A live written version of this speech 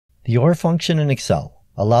The OR function in Excel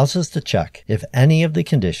allows us to check if any of the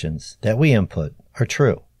conditions that we input are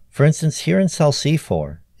true. For instance, here in cell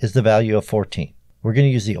C4 is the value of 14. We're going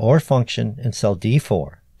to use the OR function in cell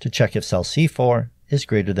D4 to check if cell C4 is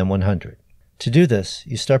greater than 100. To do this,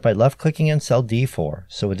 you start by left-clicking on cell D4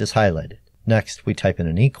 so it is highlighted. Next, we type in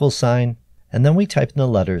an equal sign, and then we type in the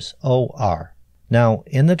letters OR. Now,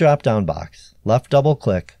 in the drop-down box, left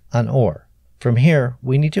double-click on OR. From here,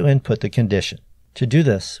 we need to input the condition. To do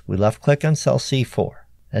this, we left-click on cell C4,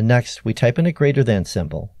 and next we type in a greater than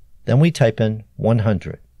symbol, then we type in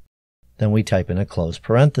 100. Then we type in a close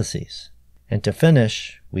parentheses. And to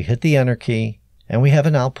finish, we hit the Enter key, and we have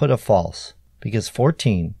an output of false, because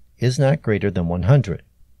 14 is not greater than 100.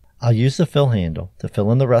 I'll use the fill handle to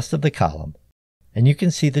fill in the rest of the column, and you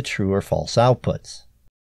can see the true or false outputs.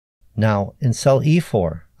 Now, in cell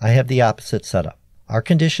E4, I have the opposite setup. Our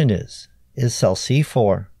condition is cell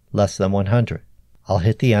C4 less than 100? I'll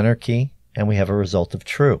hit the Enter key, and we have a result of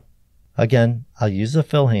true. Again, I'll use the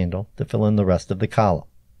fill handle to fill in the rest of the column.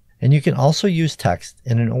 And you can also use text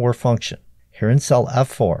in an OR function. Here in cell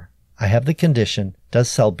F4, I have the condition, does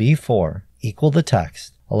cell B4 equal the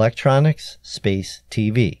text, electronics, space,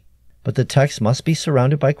 TV? But the text must be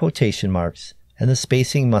surrounded by quotation marks, and the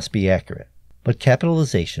spacing must be accurate. But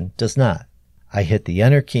capitalization does not. I hit the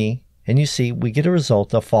Enter key, and you see we get a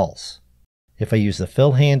result of false. If I use the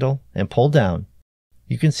fill handle and pull down,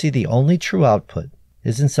 you can see the only true output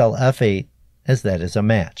is in cell F8, as that is a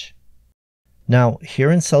match. Now,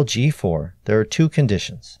 here in cell G4, there are two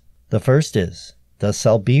conditions. The first is, does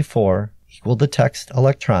cell B4 equal the text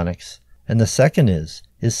electronics? And the second is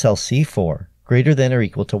cell C4 greater than or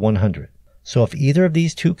equal to 100? So if either of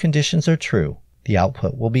these two conditions are true, the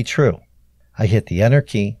output will be true. I hit the Enter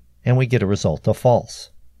key, and we get a result of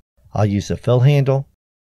false. I'll use the fill handle,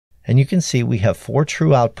 and you can see we have 4 true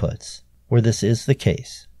outputs where this is the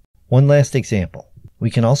case. One last example. We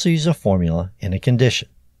can also use a formula in a condition.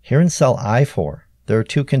 Here in cell I4, there are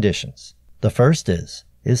two conditions. The first is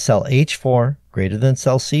cell H4 greater than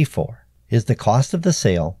cell C4? Is the cost of the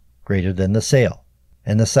sale greater than the sale?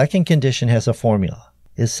 And the second condition has a formula.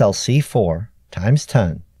 Is cell C4 times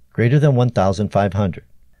 10 greater than 1,500?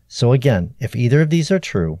 So again, if either of these are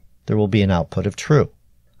true, there will be an output of true.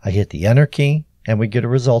 I hit the Enter key, and we get a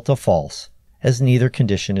result of false, as neither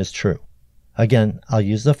condition is true. Again, I'll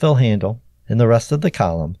use the fill handle in the rest of the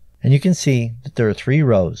column, and you can see that there are 3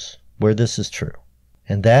 rows where this is true.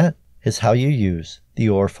 And that is how you use the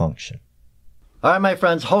OR function. All right, my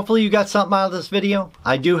friends, hopefully you got something out of this video.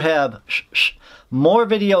 I do have more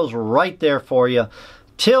videos right there for you.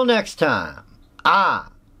 Till next time, I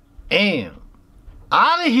am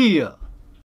out of here.